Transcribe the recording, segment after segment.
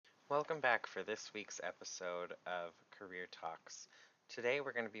Welcome back for this week's episode of Career Talks. Today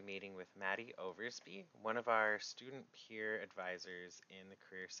we're going to be meeting with Maddie Oversby, one of our student peer advisors in the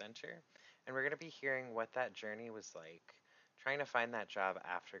Career Center, and we're going to be hearing what that journey was like, trying to find that job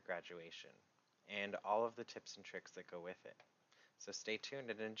after graduation, and all of the tips and tricks that go with it. So stay tuned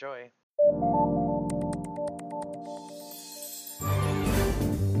and enjoy.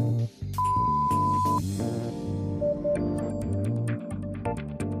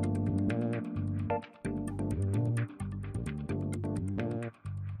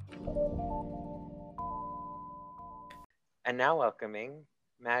 And now welcoming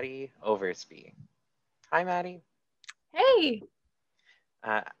Maddie Oversby. Hi, Maddie. Hey.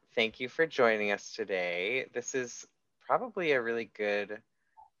 Uh, Thank you for joining us today. This is probably a really good,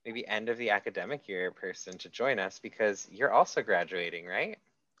 maybe end of the academic year person to join us because you're also graduating, right?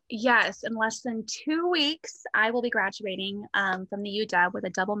 Yes, in less than 2 weeks, I will be graduating from the UW with a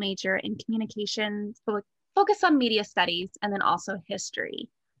double major in communications, focus on media studies, and then also history.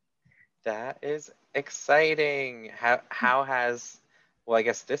 That is exciting. How has, well, I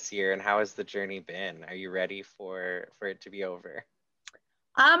guess this year, and how has the journey been? Are you ready for it to be over?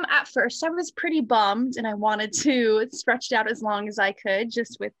 At first, I was pretty bummed and I wanted to stretch it out as long as I could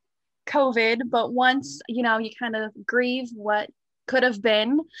just with COVID. But once, you kind of grieve what could have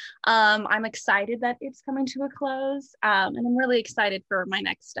been, I'm excited that it's coming to a close. And I'm really excited for my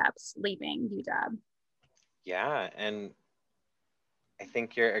next steps leaving UW. Yeah, and I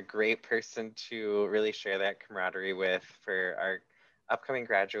think you're a great person to really share that camaraderie with for our upcoming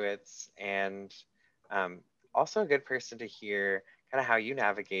graduates, and um, also a good person to hear kind of how you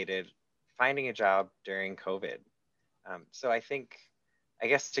navigated finding a job during COVID. So I think, I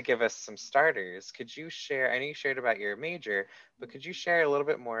guess to give us some starters, could you share? I know you shared about your major, but could you share a little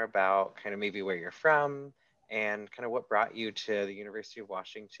bit more about kind of maybe where you're from and kind of what brought you to the University of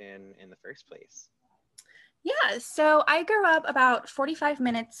Washington in the first place? Yeah, so I grew up about 45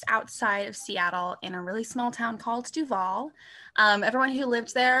 minutes outside of Seattle in a really small town called Duval. Everyone who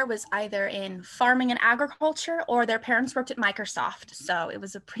lived there was either in farming and agriculture or their parents worked at Microsoft. So it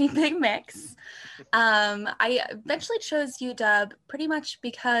was a pretty big mix. I eventually chose UW pretty much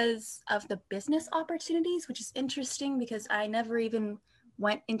because of the business opportunities, which is interesting because I never even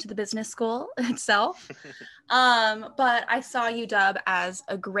went into the business school itself. But I saw UW as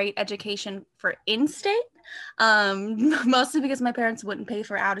a great education for in-state, mostly because my parents wouldn't pay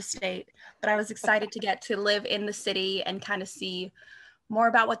for out-of-state. But I was excited to get to live in the city and kind of see more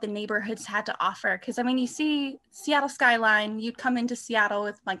about what the neighborhoods had to offer. Because I mean, you see Seattle skyline, you'd come into Seattle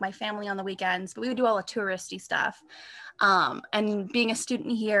with like my family on the weekends, but we would do all the touristy stuff. And being a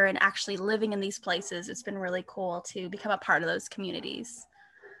student here and actually living in these places, it's been really cool to become a part of those communities.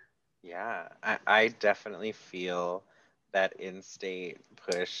 Yeah, I definitely feel that in-state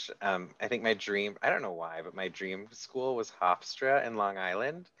push. I think my dream, I don't know why, but my dream school was Hofstra in Long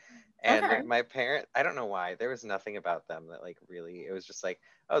Island. And Okay. my parent, I don't know why, there was nothing about them that like really, it was just like,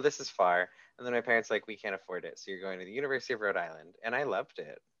 oh, this is far. And then my parents like, we can't afford it, so you're going to the University of Rhode Island. And I loved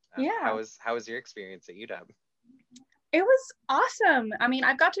it. Yeah. How was your experience at UW? It was awesome. I mean,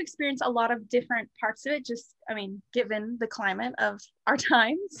 I've got to experience a lot of different parts of it, just, I mean, given the climate of our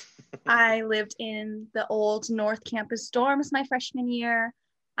times. I lived in the old North Campus dorms my freshman year.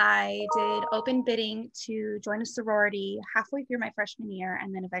 I did open bidding to join a sorority halfway through my freshman year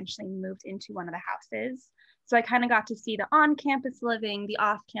and then eventually moved into one of the houses. So I kind of got to see the on campus living, the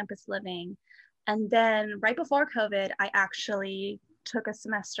off campus living. And then right before COVID, I actually took a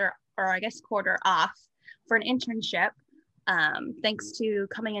semester or I guess quarter off for an internship. Thanks to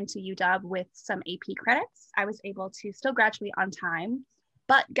coming into UW with some AP credits, I was able to still graduate on time,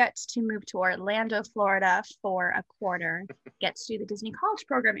 but get to move to Orlando, Florida for a quarter, get to do the Disney College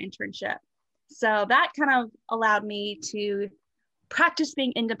Program internship. So that kind of allowed me to practice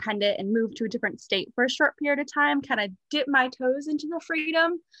being independent and move to a different state for a short period of time, kind of dip my toes into the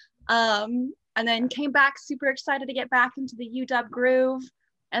freedom. And then came back super excited to get back into the UW groove.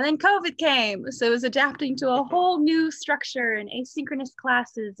 And then COVID came. So it was adapting to a whole new structure and asynchronous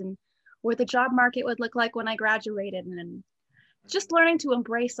classes and what the job market would look like when I graduated. And then just learning to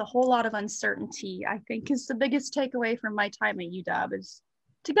embrace a whole lot of uncertainty, I think, is the biggest takeaway from my time at UW is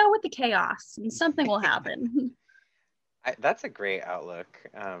to go with the chaos and something will happen. That's a great outlook.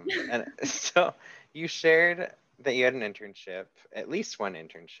 And so you shared that you had an internship, at least one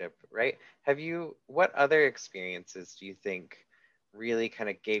internship, right? What other experiences do you think really kind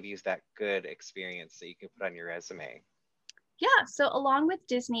of gave you that good experience that you can put on your resume? Yeah, so along with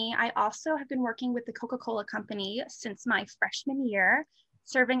Disney, I also have been working with the Coca-Cola Company since my freshman year,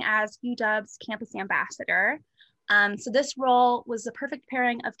 serving as UW's campus ambassador. So this role was the perfect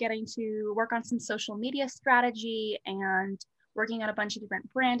pairing of getting to work on some social media strategy and working on a bunch of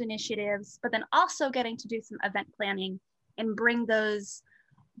different brand initiatives, but then also getting to do some event planning and bring those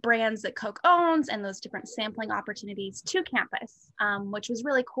brands that Coke owns and those different sampling opportunities to campus, which was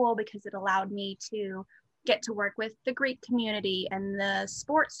really cool because it allowed me to get to work with the Greek community and the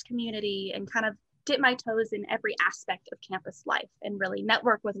sports community and kind of dip my toes in every aspect of campus life and really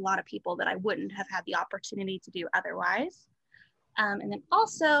network with a lot of people that I wouldn't have had the opportunity to do otherwise. And then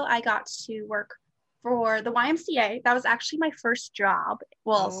also I got to work for the YMCA. That was actually my first job,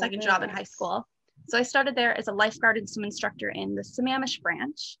 second job in high school. So I started there as a lifeguard and swim instructor in the Sammamish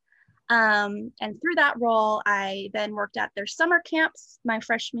branch. And through that role, I then worked at their summer camps my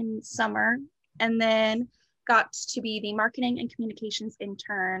freshman summer, and then got to be the marketing and communications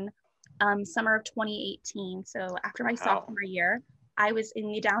intern summer of 2018. So after my sophomore year, I was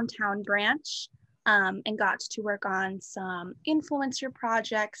in the downtown branch and got to work on some influencer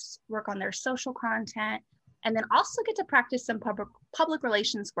projects, work on their social content, and then also get to practice some public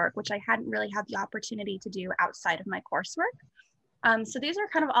relations work, which I hadn't really had the opportunity to do outside of my coursework. So these are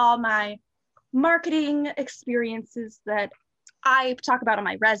kind of all my marketing experiences that I talk about on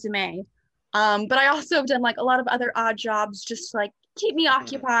my resume. But I also have done like a lot of other odd jobs just to like keep me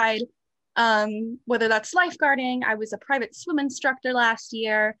occupied, whether that's lifeguarding. I was a private swim instructor last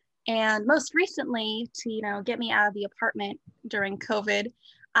year. And most recently, to get me out of the apartment during COVID,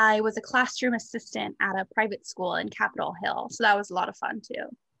 I was a classroom assistant at a private school in Capitol Hill. So that was a lot of fun too.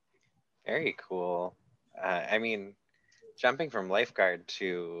 Very cool. I mean, jumping from lifeguard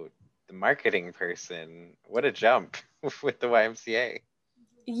to the marketing person, what a jump with the YMCA.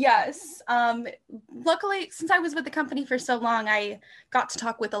 Yes. Luckily, since I was with the company for so long, I got to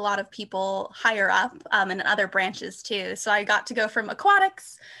talk with a lot of people higher up and in other branches too. So I got to go from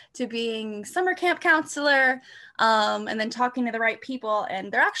aquatics to being summer camp counselor and then talking to the right people.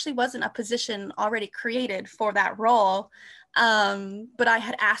 And there actually wasn't a position already created for that role. But I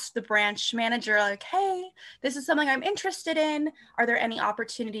had asked the branch manager, like, hey, this is something I'm interested in. Are there any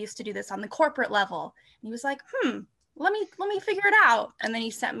opportunities to do this on the corporate level? And he was like, let me figure it out. And then he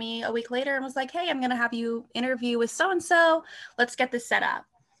sent me a week later and was like, hey, I'm going to have you interview with so-and-so. Let's get this set up.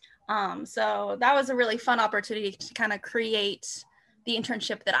 So that was a really fun opportunity to kind of create the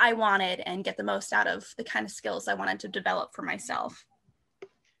internship that I wanted and get the most out of the kind of skills I wanted to develop for myself.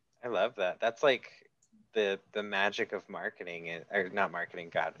 I love that. That's like the magic of marketing, or not marketing,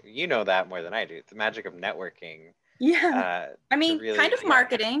 God, you know that more than I do. It's the magic of networking. Yeah. I mean, really, kind of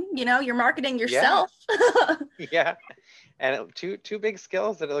marketing, you're marketing yourself. Yeah. Yeah. And two big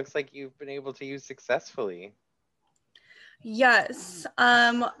skills that it looks like you've been able to use successfully. Yes.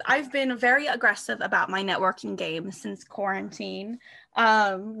 I've been very aggressive about my networking game since quarantine,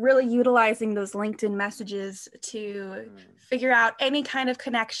 really utilizing those LinkedIn messages to figure out any kind of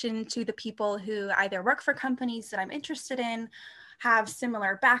connection to the people who either work for companies that I'm interested in, have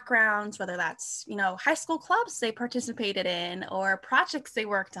similar backgrounds, whether that's, high school clubs they participated in or projects they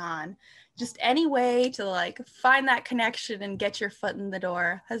worked on. Just any way to like find that connection and get your foot in the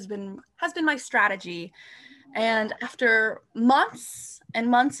door has been my strategy. And after months and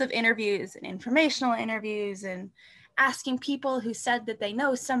months of interviews and informational interviews and asking people who said that they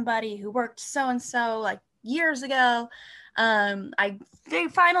know somebody who worked so-and-so like years ago, they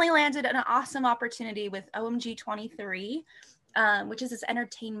finally landed an awesome opportunity with OMG 23, which is this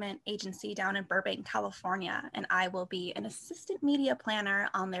entertainment agency down in Burbank, California. And I will be an assistant media planner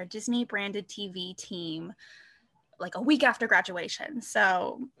on their Disney branded TV team like a week after graduation.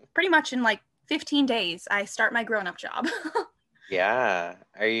 So pretty much in like 15 days, I start my grown-up job. Yeah.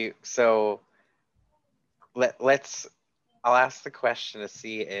 So I'll ask the question to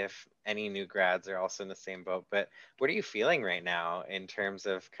see if any new grads are also in the same boat, but what are you feeling right now in terms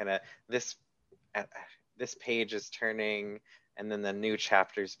of kind of this page is turning and then the new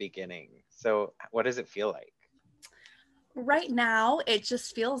chapter's beginning? So what does it feel like? Right now, it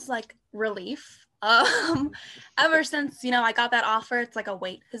just feels like relief. Ever since, I got that offer, it's like a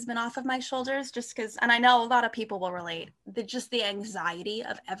weight has been off of my shoulders just because, and I know a lot of people will relate, the anxiety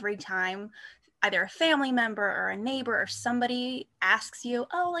of every time either a family member or a neighbor or somebody asks you,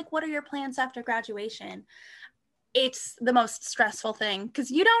 oh, like, what are your plans after graduation? It's the most stressful thing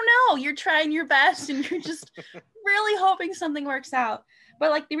because you don't know. You're trying your best and you're just really hoping something works out. But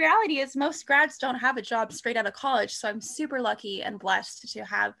like the reality is most grads don't have a job straight out of college. So I'm super lucky and blessed to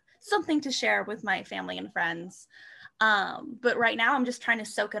have something to share with my family and friends. But right now I'm just trying to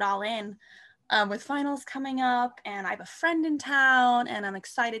soak it all in with finals coming up, and I have a friend in town and I'm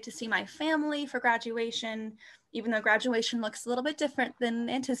excited to see my family for graduation, even though graduation looks a little bit different than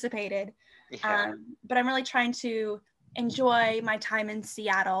anticipated. Yeah. But I'm really trying to enjoy my time in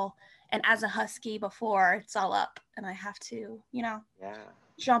Seattle. And as a Husky before, it's all up and I have to, Yeah.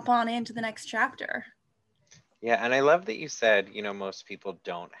 jump on into the next chapter. Yeah, and I love that you said, most people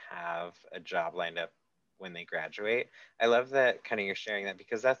don't have a job lined up when they graduate. I love that kind of you're sharing that,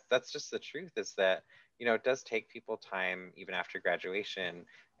 because that's just the truth, is that, it does take people time even after graduation.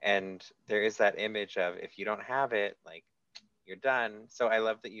 And there is that image of, if you don't have it, like, you're done. So I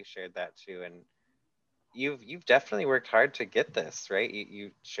love that you shared that too. And you've definitely worked hard to get this, right?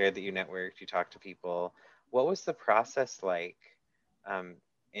 You shared that you networked, you talked to people. What was the process like, um,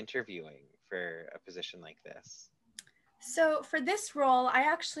 interviewing for a position like this? So for this role, I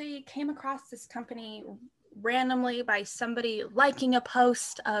actually came across this company randomly by somebody liking a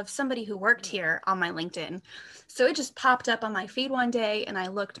post of somebody who worked here on my LinkedIn. So it just popped up on my feed one day, and I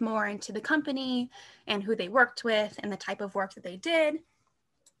looked more into the company and who they worked with and the type of work that they did.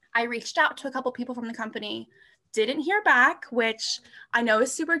 I reached out to a couple people from the company, didn't hear back, which I know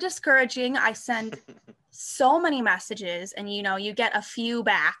is super discouraging. I send so many messages and you get a few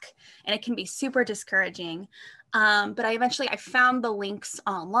back, and it can be super discouraging. But I found the links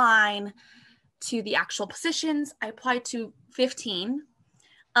online to the actual positions. I applied to 15.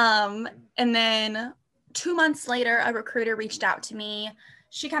 And then 2 months later, a recruiter reached out to me.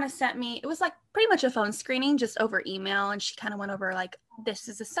 She kind of sent me, it was like pretty much a phone screening just over email. And she kind of went over like, this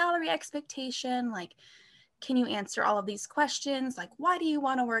is a salary expectation. Like, can you answer all of these questions? Like, why do you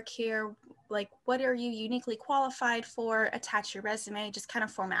want to work here? Like, what are you uniquely qualified for? Attach your resume, just kind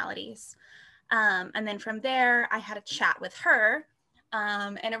of formalities. And then from there, I had a chat with her.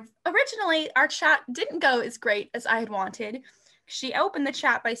 And originally, our chat didn't go as great as I had wanted. She opened the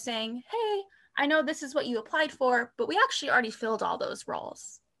chat by saying, "Hey, I know this is what you applied for, but we actually already filled all those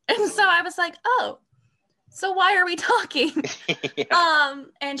roles." And so I was like, "Oh, so why are we talking?" Yeah.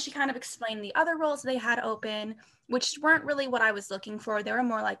 And she kind of explained the other roles they had open, which weren't really what I was looking for. They were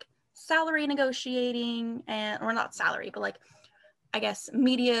more like salary negotiating, or not salary, but like, I guess,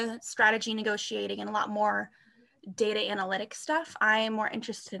 media strategy negotiating, and a lot more data analytics stuff. I am more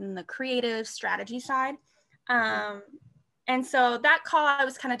interested in the creative strategy side. Um, and so that call, I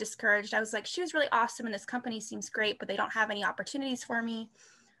was kind of discouraged. I was like, she was really awesome and this company seems great, but they don't have any opportunities for me.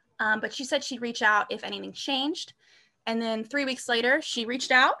 But she said she'd reach out if anything changed. And then 3 weeks later, she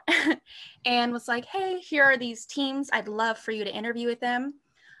reached out and was like, "Hey, here are these teams. I'd love for you to interview with them."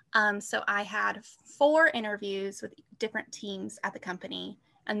 So I had 4 interviews with different teams at the company.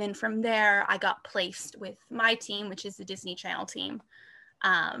 And then from there, I got placed with my team, which is the Disney Channel team.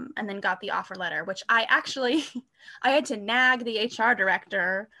 And then got the offer letter, which I actually, I had to nag the HR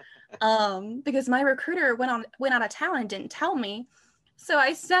director because my recruiter went out of town and didn't tell me. So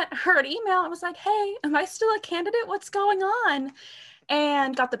I sent her an email. I was like, "Hey, am I still a candidate? What's going on?"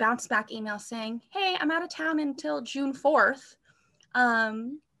 And got the bounce back email saying, "Hey, I'm out of town until June 4th.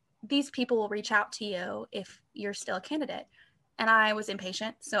 These people will reach out to you if you're still a candidate." And I was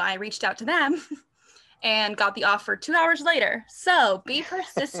impatient, so I reached out to them and got the offer 2 hours later. So be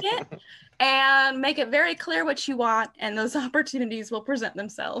persistent and make it very clear what you want, and those opportunities will present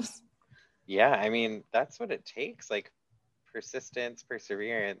themselves. Yeah, I mean, that's what it takes, like persistence,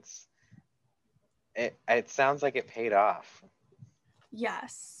 perseverance. It sounds like it paid off.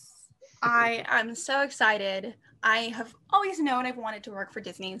 Yes. I'm so excited. I have always known I've wanted to work for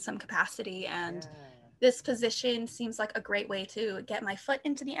Disney in some capacity, and Yeah. this position seems like a great way to get my foot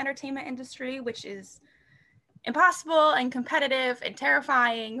into the entertainment industry, which is impossible and competitive and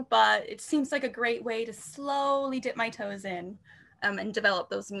terrifying, but it seems like a great way to slowly dip my toes in, and develop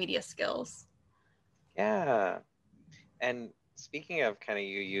those media skills. Yeah. And speaking of kind of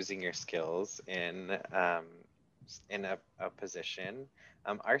you using your skills in a position,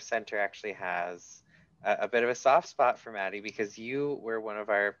 our center actually has a bit of a soft spot for Maddie, because you were one of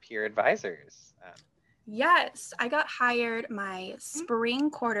our peer advisors. Yes, I got hired my spring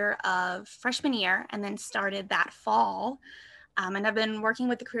quarter of freshman year and then started that fall. And I've been working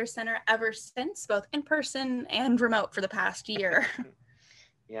with the Career Center ever since, both in person and remote for the past year.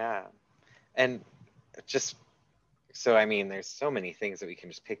 Yeah. And just so, I mean, there's so many things that we can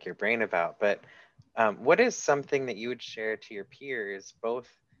just pick your brain about, but what is something that you would share to your peers, both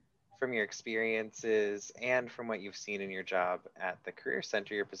from your experiences and from what you've seen in your job at the Career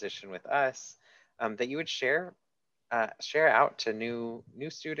Center, your position with us, that you would share out to new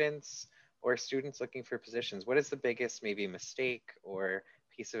students or students looking for positions? What is the biggest maybe mistake or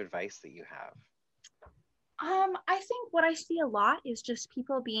piece of advice that you have? I think what I see a lot is just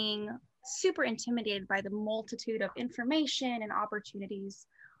people being super intimidated by the multitude of information and opportunities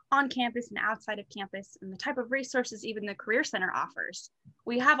on campus and outside of campus, and the type of resources even the Career Center offers.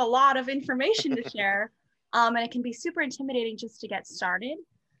 We have a lot of information to share, and it can be super intimidating just to get started.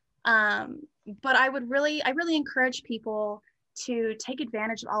 But I really encourage people to take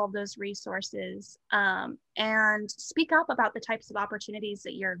advantage of all of those resources, and speak up about the types of opportunities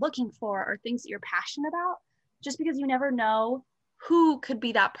that you're looking for or things that you're passionate about, just because you never know who could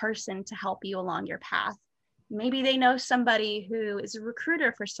be that person to help you along your path. Maybe they know somebody who is a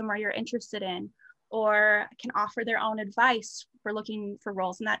recruiter for somewhere you're interested in, or can offer their own advice for looking for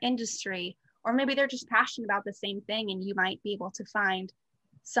roles in that industry. Or maybe they're just passionate about the same thing, and you might be able to find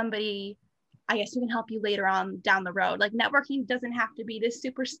somebody, I guess, who can help you later on down the road. Like, networking doesn't have to be this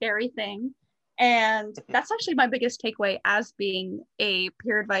super scary thing. And that's actually my biggest takeaway as being a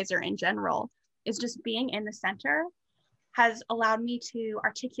peer advisor in general, is just being in the center has allowed me to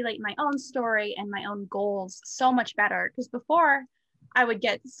articulate my own story and my own goals so much better. Because before, I would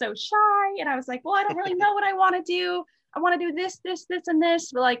get so shy and I was like, well, I don't really know what I want to do. I want to do this, this, this, and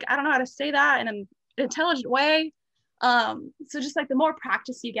this, but like, I don't know how to say that in an intelligent way. So just like the more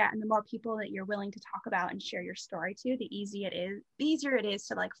practice you get and the more people that you're willing to talk about and share your story to, the easier it is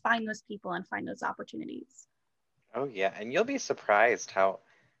to like find those people and find those opportunities. Oh yeah, and you'll be surprised how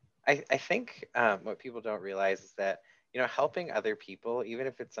I think what people don't realize is that, helping other people, even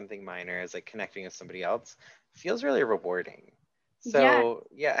if it's something minor as like connecting with somebody else, feels really rewarding. Yeah, So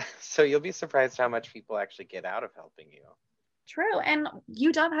yeah, so you'll be surprised how much people actually get out of helping you. true. And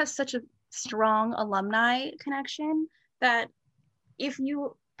UW has such a strong alumni connection that if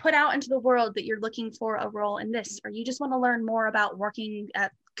you put out into the world that you're looking for a role in this, or you just want to learn more about working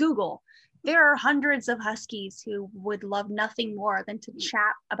at Google, there are hundreds of Huskies who would love nothing more than to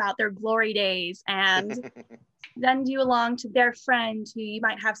chat about their glory days and send you along to their friend who you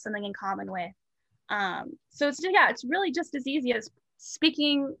might have something in common with. So it's really just as easy as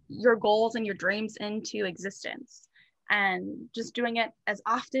speaking your goals and your dreams into existence, and just doing it as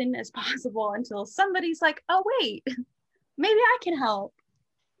often as possible until somebody's like, oh wait, maybe I can help.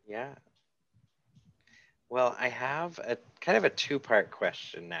 Yeah. Well, I have a kind of a two-part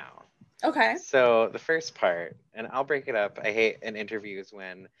question now. Okay. So the first part, and I'll break it up. I hate in interviews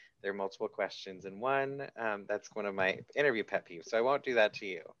when there are multiple questions in one. That's one of my interview pet peeves. So I won't do that to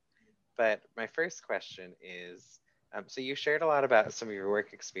you. But my first question is, so you shared a lot about some of your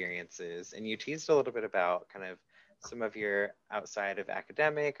work experiences, and you teased a little bit about kind of some of your outside of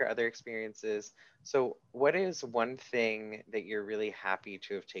academic or other experiences. So what is one thing that you're really happy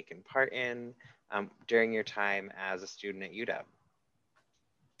to have taken part in during your time as a student at UW?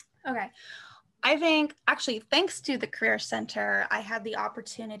 Okay. I think actually, thanks to the Career Center, I had the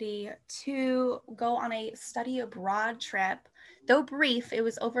opportunity to go on a study abroad trip. Though brief, it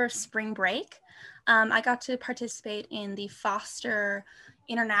was over spring break. I got to participate in the Foster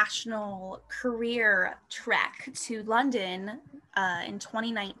International Career Trek to London in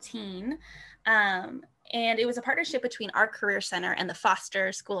 2019. And it was a partnership between our Career Center and the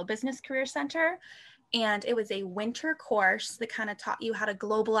Foster School of Business Career Center. And it was a winter course that kind of taught you how to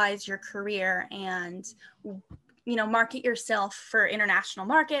globalize your career and, market yourself for international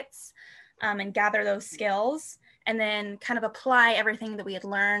markets, and gather those skills, and then kind of apply everything that we had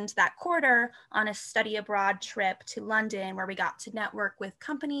learned that quarter on a study abroad trip to London, where we got to network with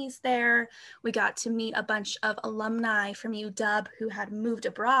companies there. We got to meet a bunch of alumni from UW who had moved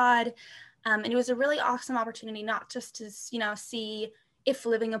abroad. And it was a really awesome opportunity, not just to, see if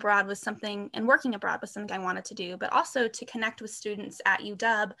living abroad was something and working abroad was something I wanted to do, but also to connect with students at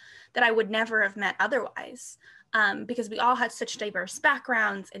UW that I would never have met otherwise, because we all had such diverse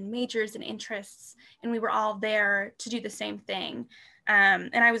backgrounds and majors and interests, and we were all there to do the same thing.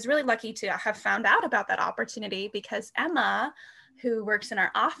 And I was really lucky to have found out about that opportunity because Emma, who works in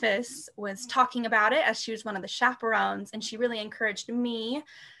our office, was talking about it as she was one of the chaperones, and she really encouraged me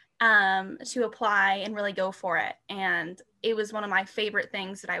to apply and really go for it. And it was one of my favorite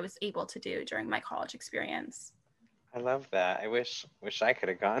things that I was able to do during my college experience. I love that. I wish I could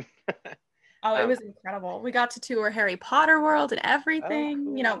have gone. Oh, it was incredible. We got to tour Harry Potter World and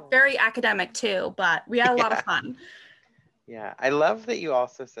everything, Oh, cool. very academic too, but we had a lot of fun. Yeah, I love that you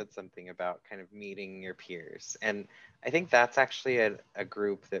also said something about kind of meeting your peers. And I think that's actually a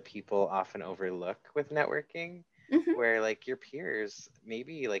group that people often overlook with networking, Mm-hmm. where like your peers,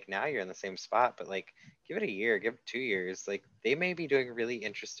 maybe like now you're in the same spot, but like give it a year, give it 2 years, like they may be doing really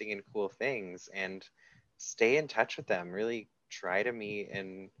interesting and cool things, and stay in touch with them. Really try to meet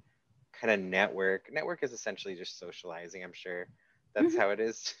and kind of network. Network is essentially just socializing, I'm sure. That's Mm-hmm. how it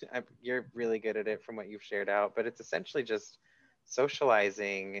is. You're really good at it from what you've shared out, but it's essentially just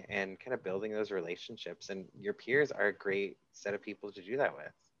socializing and kind of building those relationships. And your peers are a great set of people to do that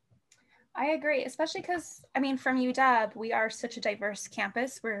with. I agree, especially because, I mean, from UW, we are such a diverse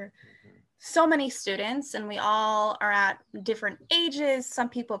campus. We're Mhm. so many students, and we all are at different ages. Some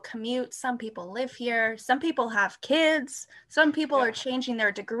people commute, some people live here, some people have kids, some people are Yeah. changing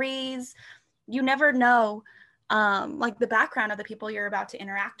their degrees. You never know, like the background of the people you're about to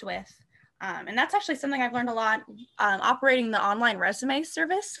interact with. And that's actually something I've learned a lot operating the online resume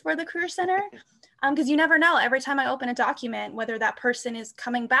service for the Career Center. Because you never know, every time I open a document, whether that person is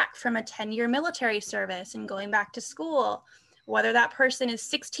coming back from a 10-year military service and going back to school, whether that person is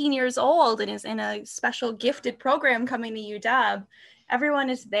 16 years old and is in a special gifted program coming to UW. Everyone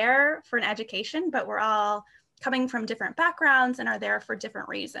is there for an education, but we're all coming from different backgrounds and are there for different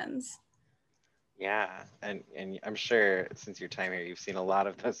reasons. Yeah, and I'm sure since your time here, you've seen a lot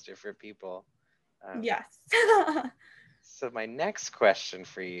of those different people. Um, Yes. so my next question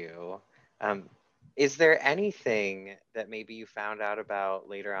for you, um, is there anything that maybe you found out about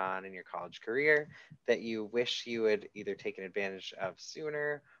later on in your college career that you wish you had either taken advantage of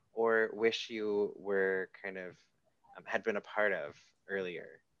sooner or wish you were kind of had been a part of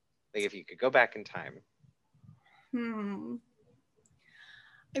earlier? Like if you could go back in time. Hmm.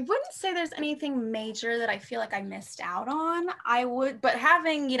 I wouldn't say there's anything major that I feel like I missed out on. I would, but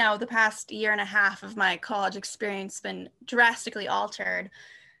having, the past year and a half of my college experience been drastically altered,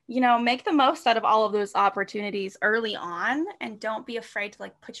 make the most out of all of those opportunities early on and don't be afraid to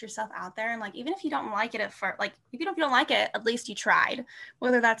like put yourself out there. And like, even if you don't like it at first, like if you don't like it, at least you tried,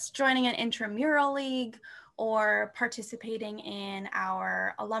 whether that's joining an intramural league or participating in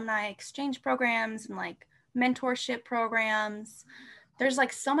our alumni exchange programs and like mentorship programs. There's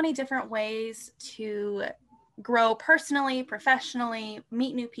like so many different ways to grow personally, professionally,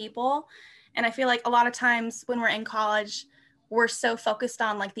 meet new people. And I feel like a lot of times when we're in college, we're so focused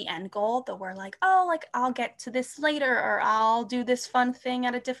on like the end goal that we're like, oh, like I'll get to this later, or I'll do this fun thing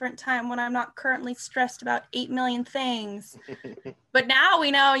at a different time when I'm not currently stressed about 8 million things. But now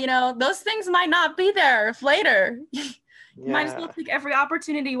we know, those things might not be there if later. You might as well Yeah. take every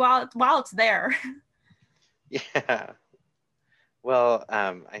opportunity while it's there. Yeah. Well,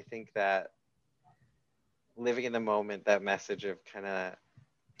 I think that living in the moment, that message of kind of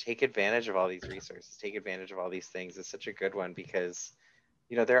take advantage of all these resources, take advantage of all these things is such a good one because,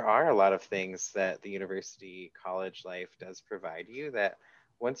 there are a lot of things that the university college life does provide you that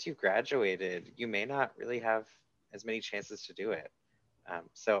once you've graduated, you may not really have as many chances to do it.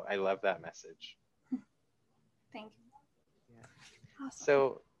 So I love that message. Thank Yeah. you. Awesome.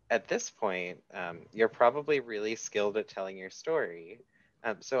 So at this point, you're probably really skilled at telling your story.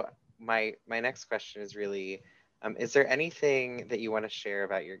 So my next question is really, is there anything that you want to share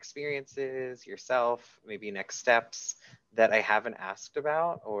about your experiences, yourself, maybe next steps that I haven't asked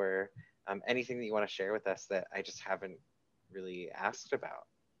about, or anything that you want to share with us that I just haven't really asked about?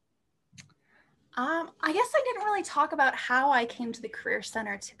 I guess I didn't really talk about how I came to the Career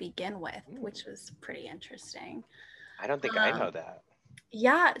Center to begin with, Hmm, which was pretty interesting. I don't think I know Um, that.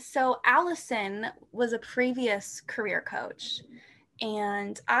 yeah, so Allison was a previous career coach,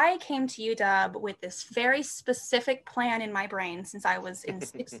 and I came to UW with this very specific plan in my brain since I was in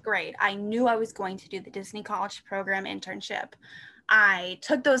sixth grade. I knew I was going to do the Disney College Program internship. I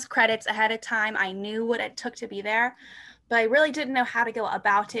took those credits ahead of time. I knew what it took to be there, but I really didn't know how to go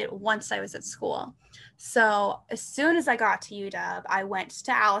about it once I was at school. So as soon as I got to UW, I went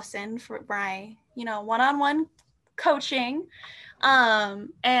to Allison for my, one-on-one coaching.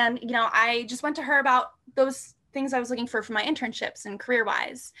 And, I just went to her about those things I was looking for my internships and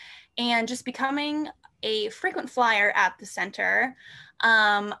career-wise, and just becoming a frequent flyer at the center.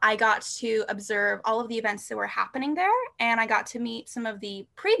 I got to observe all of the events that were happening there, and I got to meet some of the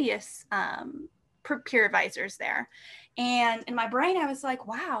previous peer advisors there. And in my brain, I was like,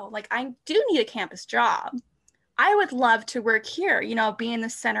 wow, like I do need a campus job. I would love to work here, be in the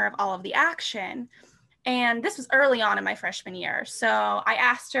center of all of the action. And this was early on in my freshman year. So I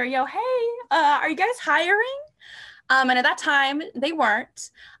asked her, hey, are you guys hiring? And at that time, they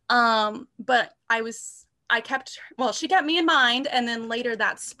weren't. But she kept me in mind. And then later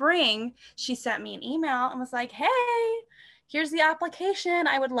that spring, she sent me an email and was like, hey, here's the application.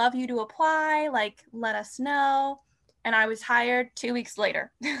 I would love you to apply. Like, let us know. And I was hired 2 weeks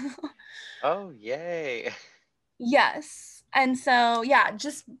later. Oh, yay. Yes. And so, yeah,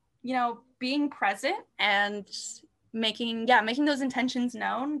 just, being present and making those intentions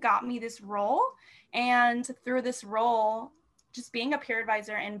known got me this role. And through this role, just being a peer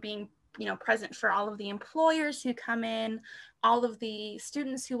advisor and being, present for all of the employers who come in, all of the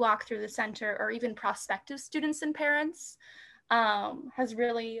students who walk through the center, or even prospective students and parents, has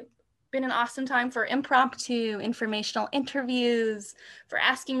really been an awesome time for impromptu informational interviews, for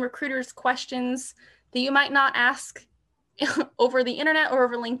asking recruiters questions that you might not ask over the internet or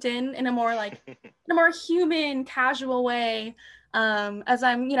over LinkedIn in a more human, casual way. As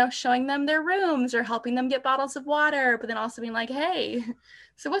I'm, showing them their rooms or helping them get bottles of water, but then also being like, hey,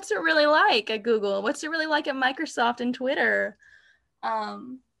 so what's it really like at Google? What's it really like at Microsoft and Twitter?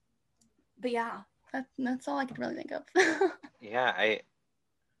 But yeah, that's all I could really think of. Yeah,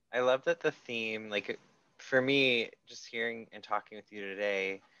 I love that the theme, like for me, just hearing and talking with you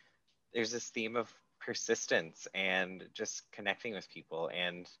today, there's this theme of persistence and just connecting with people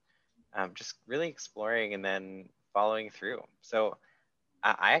and just really exploring and then following through. So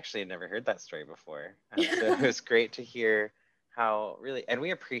I actually had never heard that story before. So it was great to hear how really, and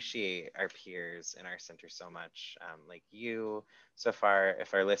we appreciate our peers in our center so much. Like you, so far,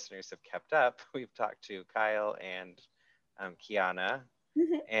 if our listeners have kept up, we've talked to Kyle and Kiana,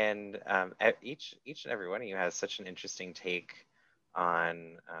 and each and every one of you has such an interesting take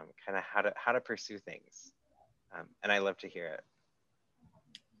on kind of how to pursue things, and I love to hear it.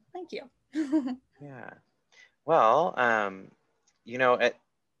 Thank you. Yeah. Well,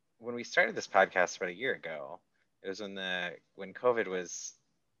 when we started this podcast about a year ago, it was when COVID was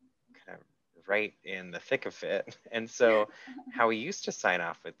kind of right in the thick of it. And so how we used to sign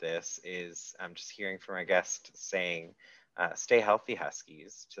off with this is just hearing from our guest saying, stay healthy,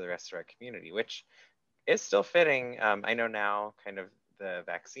 Huskies, to the rest of our community, which is still fitting. I know now kind of the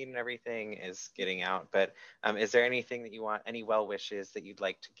vaccine and everything is getting out, but is there anything that you want, any well wishes that you'd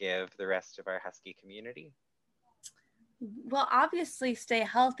like to give the rest of our Husky community? Well, obviously, stay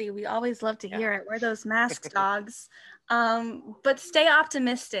healthy. We always love to hear it. We're those mask dogs. But stay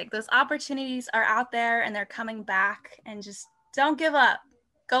optimistic. Those opportunities are out there and they're coming back, and just don't give up.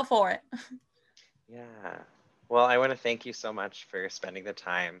 Go for it. Yeah. Well, I want to thank you so much for spending the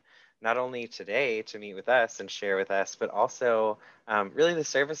time, not only today to meet with us and share with us, but also really the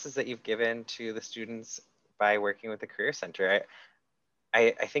services that you've given to the students by working with the Career Center.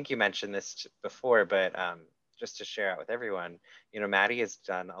 I think you mentioned this before, but just to share out with everyone, Maddie has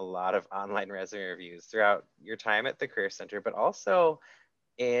done a lot of online resume reviews throughout your time at the Career Center, but also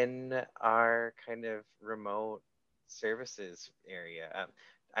in our kind of remote services area.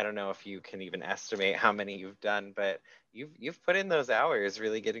 I don't know if you can even estimate how many you've done, but you've put in those hours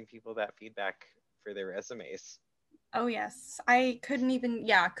really getting people that feedback for their resumes. Oh yes. I couldn't even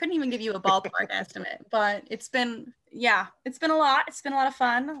give you a ballpark estimate, but it's been a lot. It's been a lot of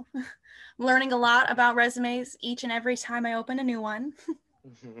fun. Learning a lot about resumes each and every time I open a new one.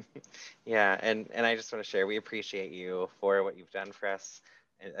 Yeah, and I just want to share, we appreciate you for what you've done for us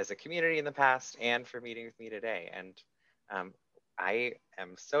as a community in the past and for meeting with me today. And I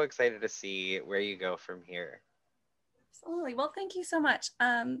am so excited to see where you go from here. Absolutely. Well, thank you so much.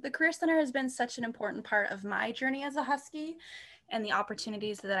 The Career Center has been such an important part of my journey as a Husky and the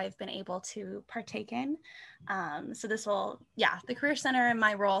opportunities that I've been able to partake in. So the Career Center and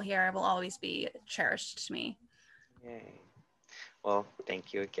my role here will always be cherished to me. Yay. Well,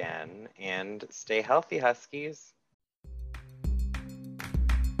 thank you again, and stay healthy, Huskies.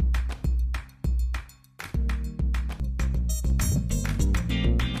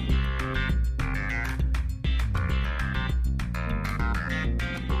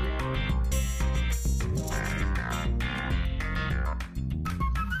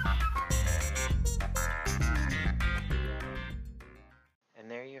 And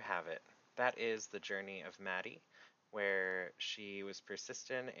there you have it. That is the journey of Maddie, where she was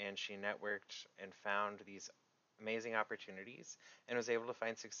persistent and she networked and found these amazing opportunities and was able to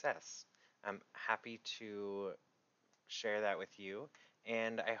find success. I'm happy to share that with you,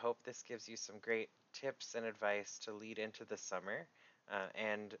 and I hope this gives you some great tips and advice to lead into the summer.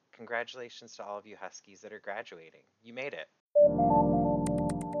 And congratulations to all of you Huskies that are graduating. You made it.